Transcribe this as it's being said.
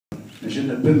Mais je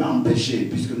ne peux m'empêcher,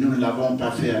 puisque nous ne l'avons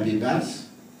pas fait à Bibas,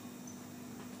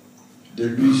 de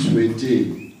lui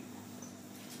souhaiter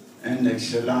un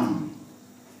excellent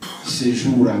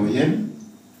séjour à Oyem,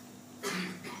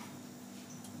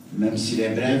 même s'il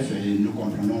est bref, et nous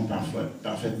comprenons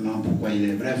parfaitement pourquoi il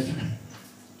est bref.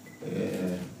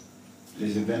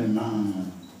 Les événements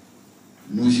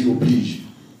nous y obligent.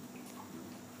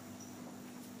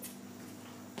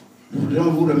 Nous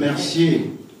voudrions vous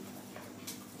remercier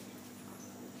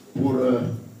pour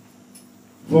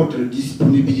votre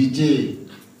disponibilité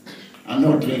à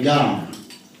notre égard,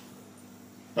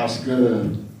 parce que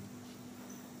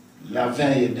la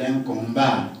veille d'un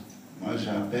combat, moi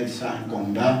j'appelle ça un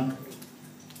combat,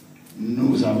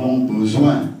 nous avons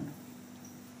besoin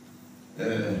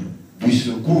du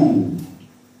secours,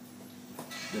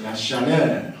 de la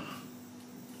chaleur,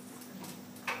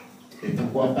 et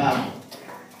pourquoi pas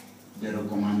des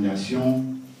recommandations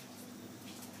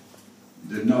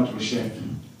de notre chef.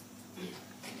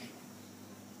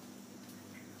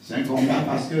 C'est un combat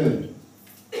parce que,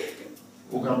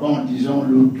 au Gabon,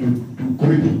 disons-le tout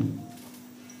cru,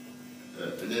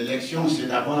 l'élection, c'est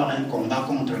d'abord un combat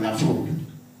contre la fraude.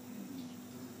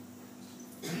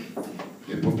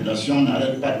 Les populations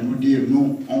n'arrêtent pas de nous dire,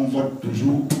 nous, on vote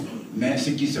toujours, mais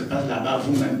ce qui se passe là-bas,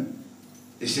 vous-même,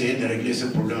 essayez de régler ce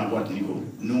problème à votre niveau.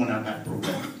 Nous, on n'a pas de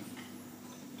problème.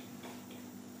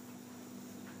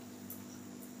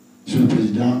 Monsieur le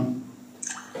Président,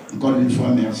 encore une fois,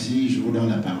 merci, je vous donne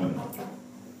la parole.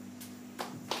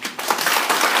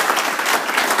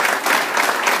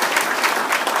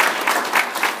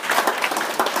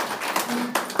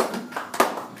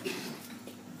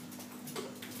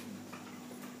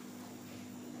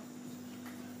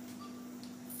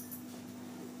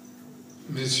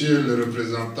 Monsieur le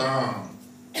représentant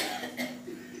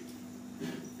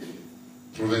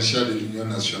provincial de l'Union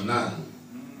nationale,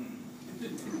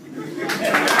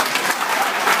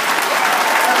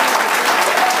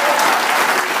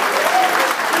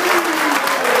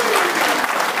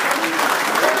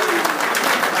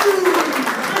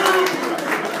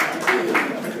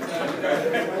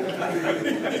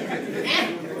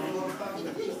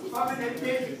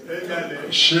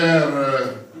 chers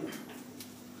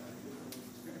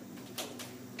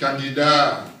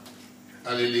candidats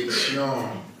à l'élection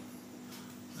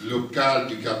locale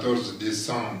du 14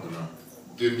 décembre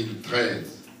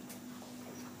 2013,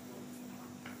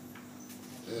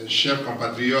 chers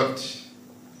compatriotes,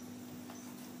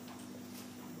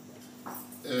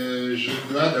 je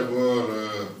dois d'abord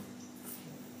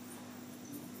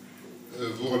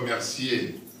vous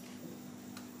remercier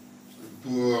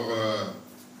pour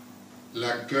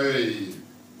l'accueil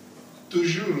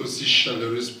toujours aussi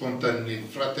chaleureux, spontané,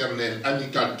 fraternel,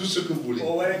 amical, tout ce que vous voulez.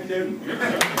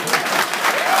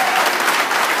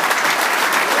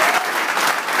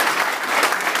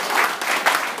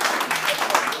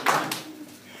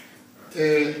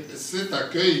 Et cet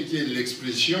accueil qui est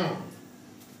l'expression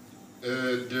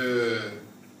de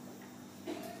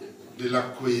la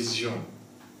cohésion.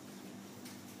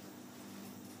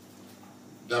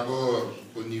 D'abord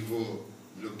au niveau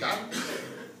local,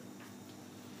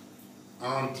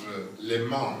 entre les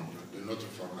membres de notre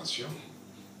formation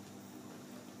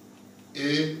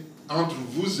et entre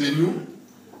vous et nous,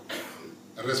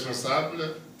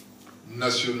 responsables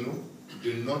nationaux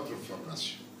de notre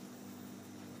formation.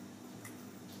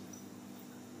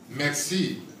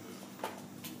 Merci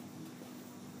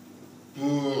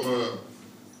pour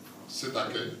cet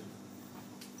accueil.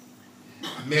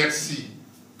 Merci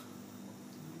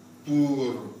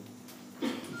pour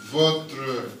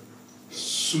votre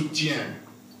soutien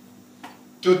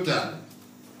total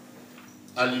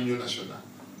à l'Union nationale.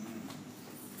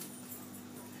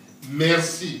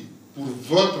 Merci pour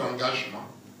votre engagement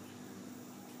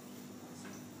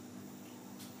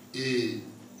et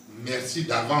merci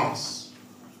d'avance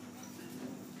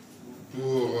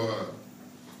pour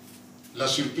la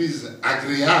surprise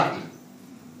agréable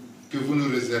que vous nous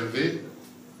réservez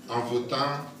en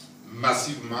votant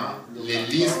massivement les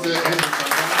listes indépendantes.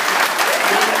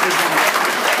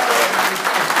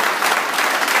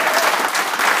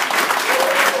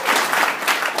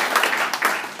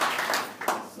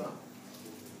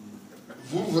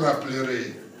 Vous vous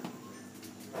rappellerez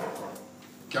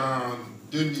qu'en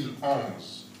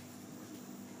 2011,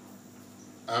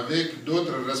 avec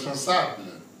d'autres responsables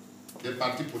des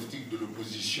partis politiques de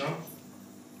l'opposition,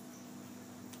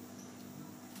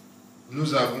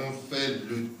 nous avons fait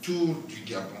le tour du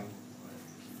Gabon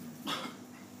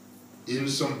et nous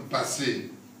sommes passés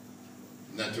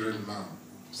naturellement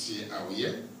aussi à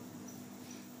Oyem.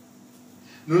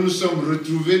 Nous nous sommes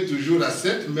retrouvés toujours à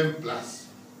cette même place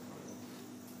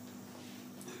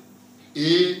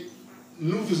Et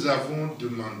nous vous avons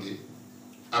demandé,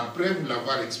 après vous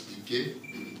l'avoir expliqué,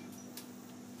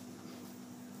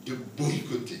 de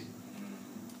boycotter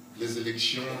les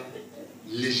élections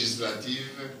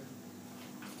législatives,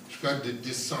 je crois de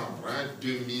décembre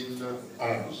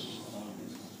 2011,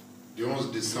 du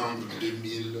 11 décembre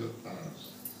 2011.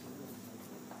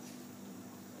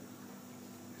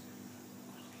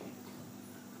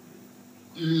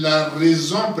 La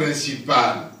raison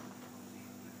principale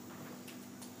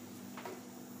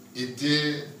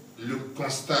était le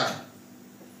constat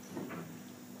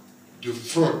de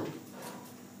fraude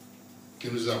que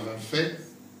nous avons fait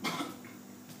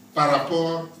par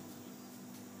rapport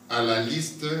à la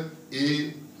liste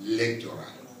électorale.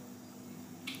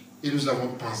 Et nous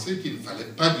avons pensé qu'il ne fallait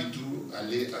pas du tout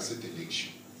aller à cette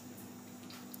élection.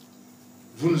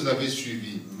 Vous nous avez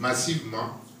suivis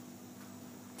massivement.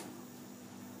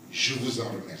 Je vous en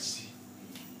remercie.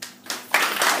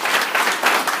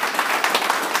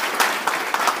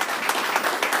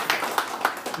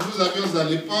 Nous avions à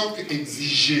l'époque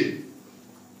exigé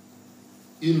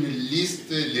une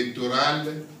liste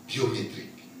électorale biométrique.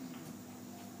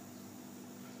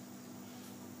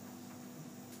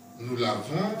 Nous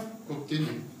l'avons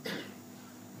obtenue,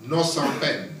 non sans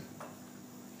peine.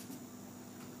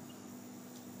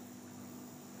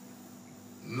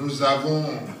 Nous avons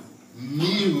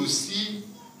mis aussi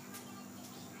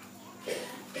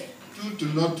toute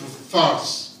notre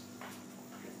force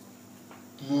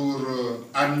pour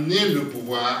amener le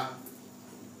pouvoir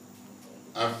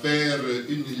à faire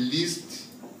une liste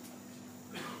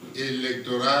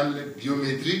électorale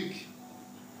biométrique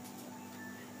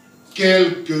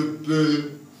quelque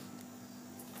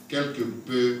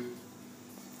peu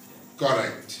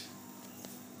correcte.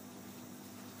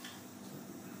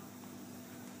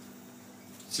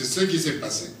 C'est ce qui s'est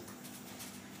passé.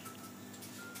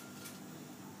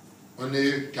 On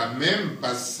est quand même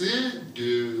passé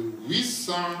de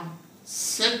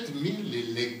 807 000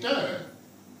 électeurs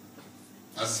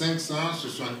à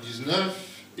 579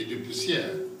 et de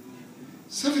poussière.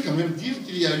 Ça veut quand même dire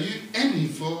qu'il y a eu un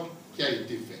effort qui a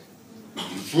été fait.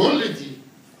 Il faut le dire.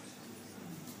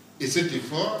 Et cet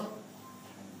effort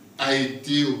a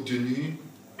été obtenu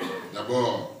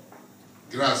d'abord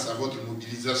grâce à votre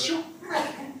mobilisation,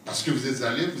 parce que vous êtes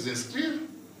allés vous inscrire.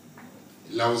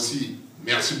 Là aussi,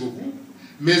 merci beaucoup.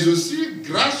 Mais aussi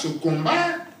grâce au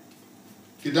combat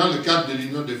que dans le cadre de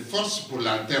l'Union des forces pour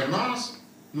l'alternance,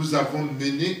 nous avons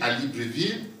mené à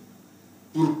Libreville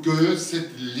pour que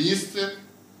cette liste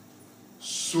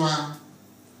soit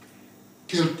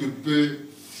quelque peu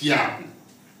fiable.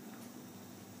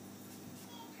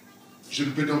 Je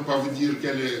ne peux donc pas vous dire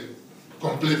qu'elle est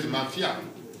complètement fiable,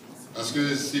 parce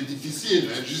que c'est difficile.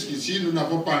 Jusqu'ici, nous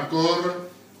n'avons pas encore,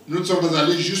 nous ne sommes pas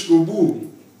allés jusqu'au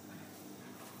bout.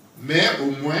 Mais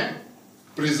au moins,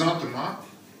 présentement,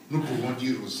 nous pouvons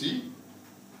dire aussi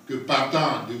que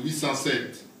partant de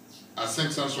 807 à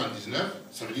 579,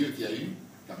 ça veut dire qu'il y a eu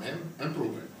quand même un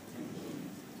progrès.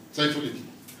 Ça, il faut le dire.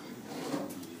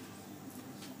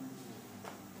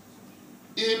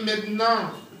 Et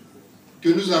maintenant que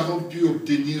nous avons pu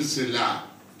obtenir cela,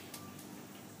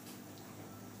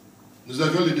 nous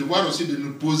avions le devoir aussi de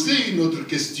nous poser une autre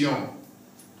question.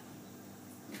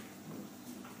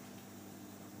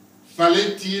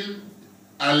 Fallait-il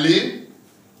aller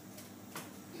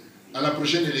à la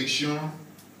prochaine élection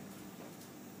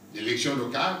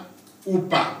locale ou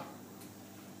pas?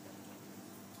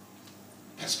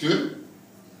 Parce que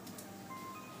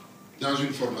dans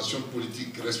une formation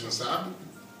politique responsable,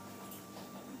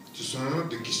 ce sont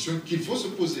des questions qu'il faut se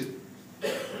poser.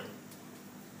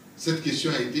 Cette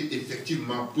question a été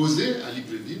effectivement posée à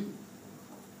Libreville,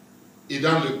 et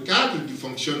dans le cadre du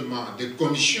fonctionnement des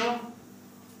commissions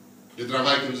de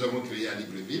travail que nous avons créées à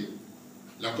Libreville,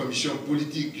 la commission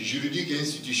politique, juridique et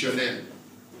institutionnelle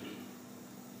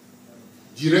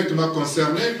directement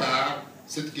concernée par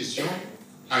cette question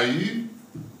a eu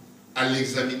à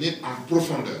l'examiner en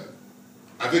profondeur,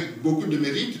 avec beaucoup de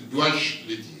mérite, dois-je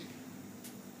le dire,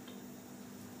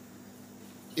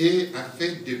 et a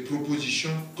fait des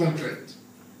propositions concrètes.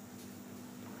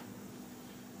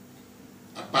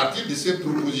 À partir de ces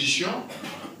propositions,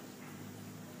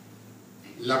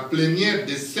 la plénière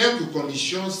des 5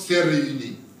 commissions s'est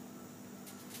réunie.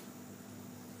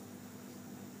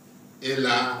 Elle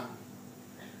a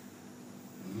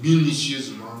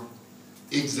minutieusement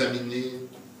examiné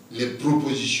les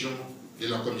propositions de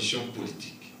la commission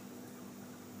politique.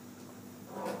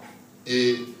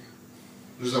 Et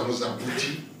nous avons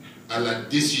abouti à la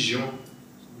décision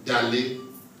d'aller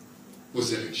aux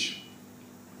élections.